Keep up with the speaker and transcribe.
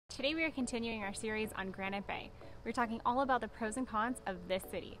Today we are continuing our series on Granite Bay. We're talking all about the pros and cons of this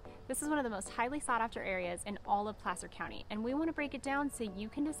city. This is one of the most highly sought after areas in all of Placer County, and we want to break it down so you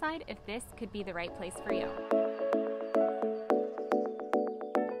can decide if this could be the right place for you.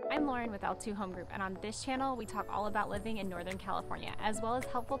 I'm Lauren with L2 Home Group, and on this channel we talk all about living in Northern California, as well as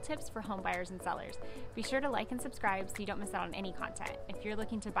helpful tips for home buyers and sellers. Be sure to like and subscribe so you don't miss out on any content. If you're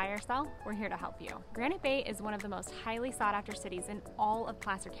looking to buy or sell, we're here to help you. Granite Bay is one of the most highly sought after cities in all of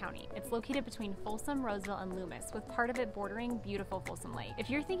Placer County. It's located between Folsom, Roseville, and Loomis, with part of it bordering beautiful Folsom Lake. If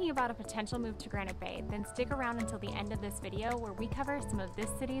you're thinking about a potential move to Granite Bay, then stick around until the end of this video where we cover some of this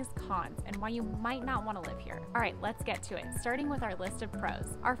city's cons and why you might not want to live here. Alright, let's get to it, starting with our list of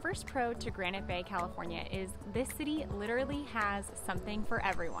pros. Our first pro to Granite Bay, California is this city literally has something for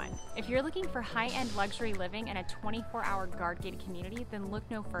everyone. If you're looking for high-end luxury living in a 24-hour guard-gated community, then look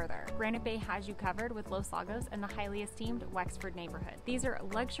no further. Granite Bay has you covered with Los Lagos and the highly esteemed Wexford neighborhood. These are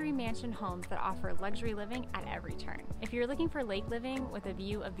luxury mansion homes that offer luxury living at every turn. If you're looking for lake living with a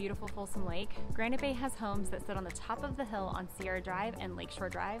view of beautiful Folsom Lake, Granite Bay has homes that sit on the top of the hill on Sierra Drive and Lakeshore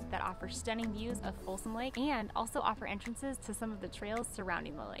Drive that offer stunning views of Folsom Lake and also offer entrances to some of the trails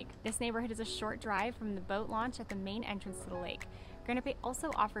surrounding the lake. This neighborhood is a short drive from the boat launch at the main entrance to the lake. Granite Bay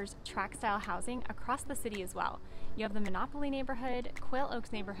also offers tract-style housing across the city as well. You have the Monopoly neighborhood, Quail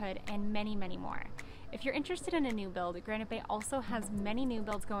Oaks neighborhood, and many, many more. If you're interested in a new build, Granite Bay also has many new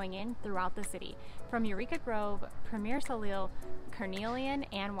builds going in throughout the city, from Eureka Grove, Premier Salil, Carnelian,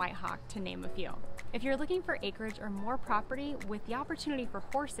 and Whitehawk, to name a few. If you're looking for acreage or more property with the opportunity for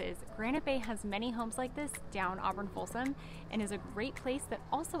horses, Granite Bay has many homes like this down Auburn Folsom and is a great place that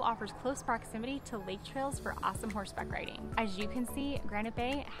also offers close proximity to lake trails for awesome horseback riding. As you can see, Granite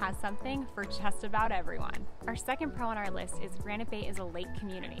Bay has something for just about everyone. Our second pro on our list is Granite Bay is a lake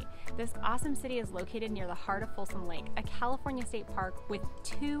community. This awesome city is located near the heart of Folsom Lake, a California state park with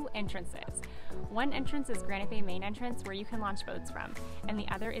two entrances. One entrance is Granite Bay main entrance, where you can launch boats from, and the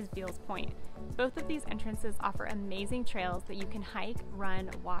other is Beals Point. Both of these entrances offer amazing trails that you can hike, run,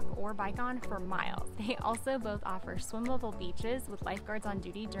 walk, or bike on for miles. They also both offer swimmable beaches with lifeguards on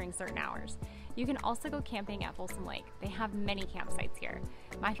duty during certain hours. You can also go camping at Folsom Lake. They have many campsites here.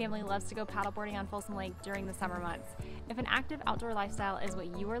 My family loves to go paddleboarding on Folsom Lake during the summer months. If an active outdoor lifestyle is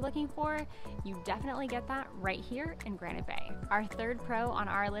what you are looking for, you definitely get that right here in Granite Bay. Our third pro on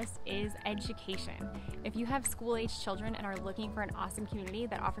our list is education. If you have school-aged children and are looking for an awesome community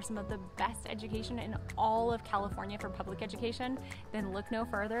that offers some of the best education in all of California for public education, then look no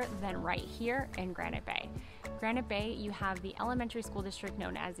further than right here in Granite Bay. Granite Bay, you have the elementary school district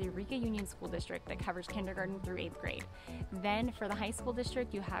known as Eureka Union School District that covers kindergarten through 8th grade. Then for the high school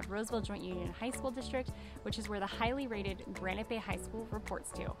district, you have Roseville Joint Union High School District, which is where the highly rated Granite Bay High School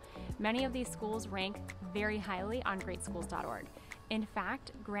reports to. Many of these schools rank very highly on greatschools.org. In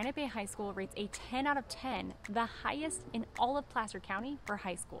fact, Granite Bay High School rates a 10 out of 10, the highest in all of Placer County for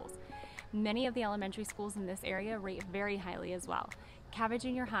high schools. Many of the elementary schools in this area rate very highly as well. Cabot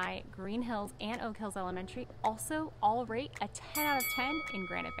Junior High, Green Hills, and Oak Hills Elementary also all rate a 10 out of 10 in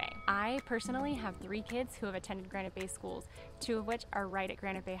Granite Bay. I personally have 3 kids who have attended Granite Bay schools, 2 of which are right at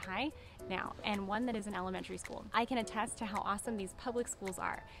Granite Bay High now, and 1 that is in elementary school. I can attest to how awesome these public schools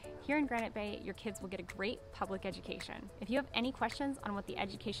are. Here in Granite Bay, your kids will get a great public education. If you have any questions on what the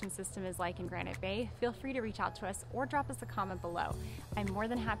education system is like in Granite Bay, feel free to reach out to us or drop us a comment below. I'm more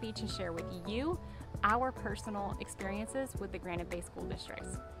than happy to share with you our personal experiences with the Granite Bay school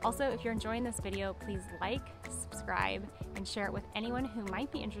districts. Also, if you're enjoying this video, please like, subscribe, and share it with anyone who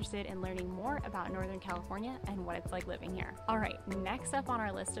might be interested in learning more about Northern California and what it's like living here. All right, next up on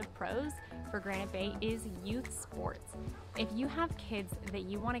our list of pros for Granite Bay is youth sports. If you have kids that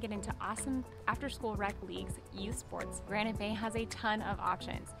you want to get into awesome after-school rec leagues, youth sports, Granite Bay has a ton of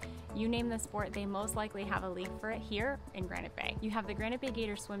options. You name the sport, they most likely have a league for it here in Granite Bay. You have the Granite Bay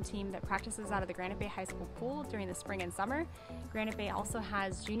Gator swim team that practices out of the Granite Bay High School pool during the spring and summer. Granite Bay also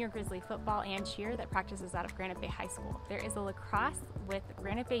has junior Grizzly football and cheer that practices out of Granite Bay High School. There is a lacrosse with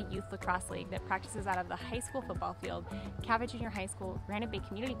Granite Bay Youth Lacrosse League that practices out of the high school football field, Cabot Junior High School, Granite Bay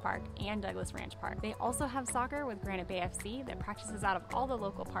Community Park, and Douglas Ranch Park. They also have soccer with Granite Bay FC that practices out of all the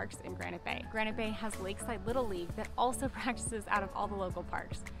local parks in Granite Bay. Granite Bay has Lakeside Little League that also practices out of all the local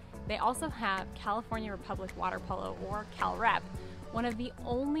parks. They also have California Republic Water Polo, or CalRep, one of the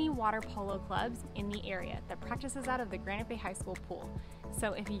only water polo clubs in the area that practices out of the Granite Bay High School pool.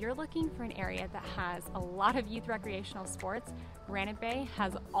 So if you're looking for an area that has a lot of youth recreational sports, Granite Bay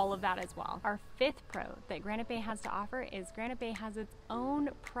has all of that as well. Our fifth pro that Granite Bay has to offer is Granite Bay has its own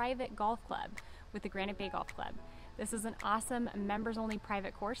private golf club with the Granite Bay Golf Club. This is an awesome members-only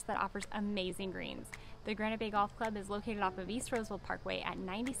private course that offers amazing greens. The Granite Bay Golf Club is located off of East Roseville Parkway at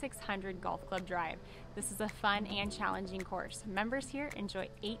 9600 Golf Club Drive. This is a fun and challenging course. Members here enjoy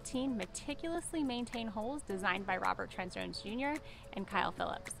 18 meticulously maintained holes designed by Robert Trent Jones Jr. and Kyle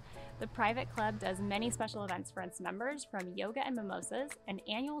Phillips. The private club does many special events for its members, from yoga and mimosas, an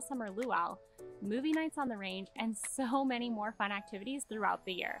annual summer luau, movie nights on the range, and so many more fun activities throughout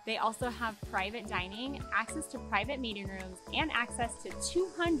the year. They also have private dining, access to private meeting rooms, and access to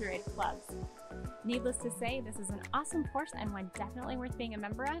 200 clubs. Needless to say, this is an awesome course and one definitely worth being a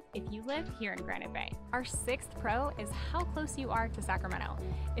member of if you live here in Granite Bay. Our sixth pro is how close you are to Sacramento.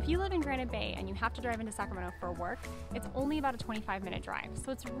 If you live in Granite Bay and you have to drive into Sacramento for work, it's only about a 25-minute drive,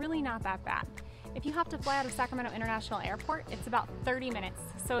 so it's really not that bad. If you have to fly out of Sacramento International Airport, it's about 30 minutes.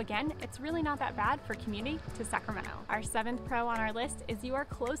 So again, it's really not that bad for commuting to Sacramento. Our seventh pro on our list is you are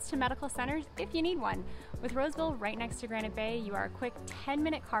close to medical centers if you need one. With Roseville right next to Granite Bay, you are a quick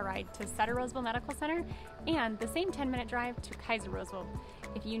 10-minute car ride to Sutter Roseville Medical Center and the same 10-minute drive to Kaiser Roseville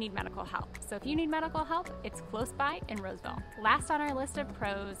if you need medical help. So if you need medical help, it's close by in Roseville. Last on our list of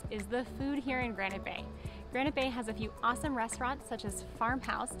pros is the food here in Granite Bay. Granite Bay has a few awesome restaurants such as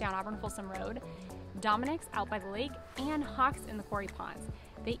Farmhouse down Auburn Folsom Road, Dominic's out by the lake, and Hawks in the Quarry Ponds.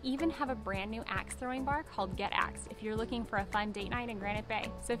 They even have a brand new axe throwing bar called Get Axed if you're looking for a fun date night in Granite Bay.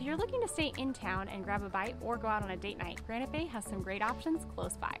 So if you're looking to stay in town and grab a bite or go out on a date night, Granite Bay has some great options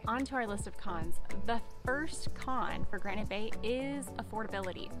close by. On to our list of cons. The first con for Granite Bay is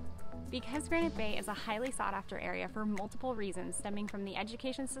affordability. Because Granite Bay is a highly sought after area for multiple reasons, stemming from the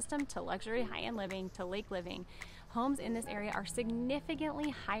education system to luxury high-end living to lake living, homes in this area are significantly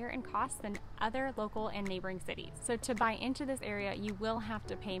higher in cost than other local and neighboring cities. So to buy into this area, you will have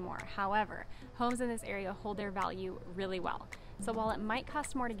to pay more. However, homes in this area hold their value really well. So while it might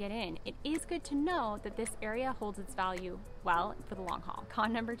cost more to get in, it is good to know that this area holds its value well for the long haul.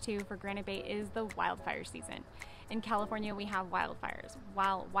 Con number 2 for Granite Bay is the wildfire season. In California, we have wildfires.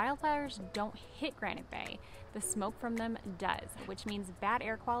 While wildfires don't hit Granite Bay, the smoke from them does, which means bad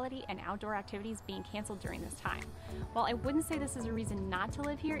air quality and outdoor activities being canceled during this time. While I wouldn't say this is a reason not to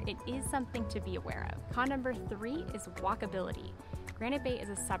live here, it is something to be aware of. Con number 3 is walkability. Granite Bay is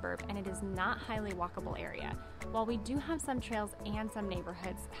a suburb and it is not a highly walkable area. While we do have some trails and some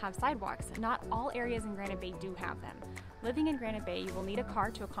neighborhoods have sidewalks, not all areas in Granite Bay do have them. Living in Granite Bay, you will need a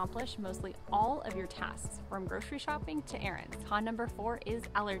car to accomplish mostly all of your tasks, from grocery shopping to errands. Con number 4 is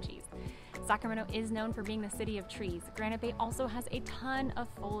allergies. Sacramento is known for being the city of trees. Granite Bay also has a ton of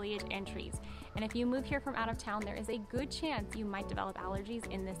foliage and trees. And if you move here from out of town, there is a good chance you might develop allergies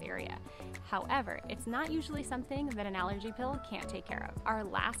in this area. However, it's not usually something that an allergy pill can't take care of. Our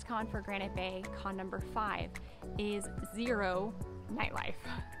last con for Granite Bay, con number 5, is zero nightlife.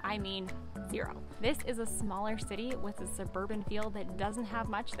 I mean, zero. This is a smaller city with a suburban feel that doesn't have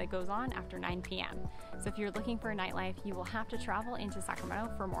much that goes on after 9 p.m. So if you're looking for a nightlife, you will have to travel into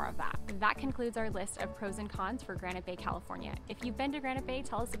Sacramento for more of that. That concludes our list of pros and cons for Granite Bay, California. If you've been to Granite Bay,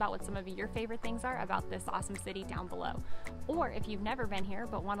 tell us about what some of your favorite things are about this awesome city down below. Or if you've never been here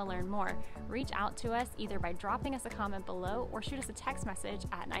but want to learn more, reach out to us either by dropping us a comment below or shoot us a text message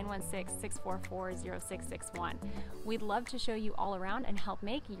at 916-644-0661. We'd love to show you all around and help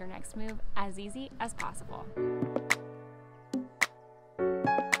make your next move as easy as possible.